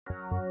So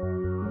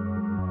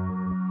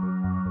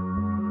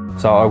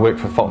I work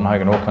for Fulton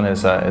Hogan Auckland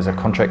as a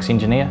contracts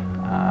engineer.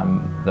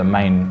 The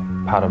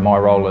main part of my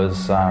role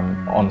is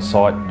on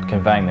site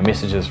conveying the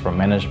messages from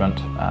management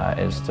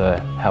as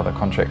to how the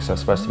contracts are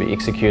supposed to be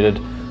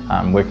executed,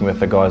 working with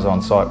the guys on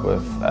site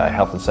with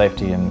health and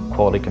safety and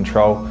quality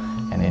control,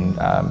 and then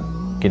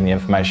getting the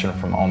information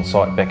from on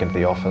site back into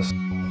the office.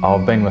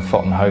 I've been with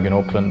Fulton Hogan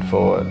Auckland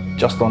for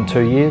just on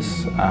 2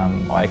 years.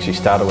 I actually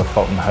started with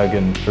Fulton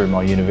Hogan through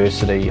my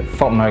university.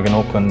 Fulton Hogan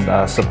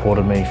Auckland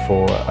supported me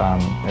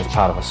as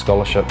part of a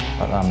scholarship.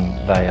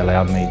 They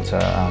allowed me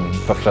to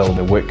fulfil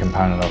the work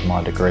component of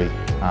my degree,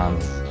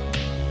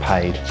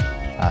 paid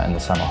in the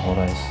summer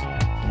holidays.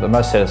 The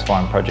most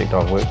satisfying project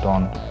I've worked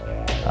on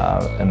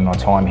in my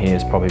time here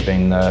has probably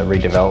been the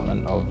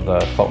redevelopment of the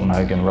Fulton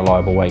Hogan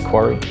Reliable Way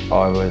Quarry.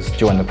 I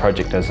joined the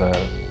project as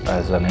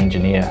an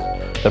engineer.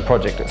 The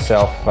project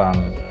itself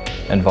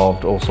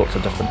involved all sorts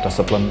of different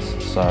disciplines,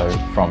 so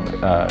from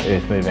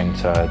earth moving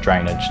to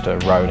drainage to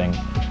roading.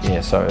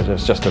 Yeah, so it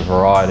was just a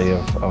variety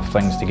of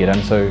things to get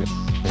into.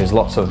 There's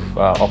lots of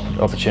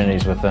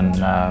opportunities within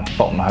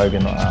Fulton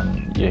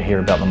Hogan. You hear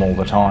about them all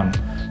the time.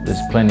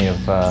 There's plenty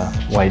of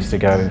ways to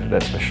go,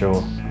 that's for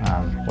sure,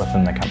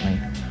 within the company.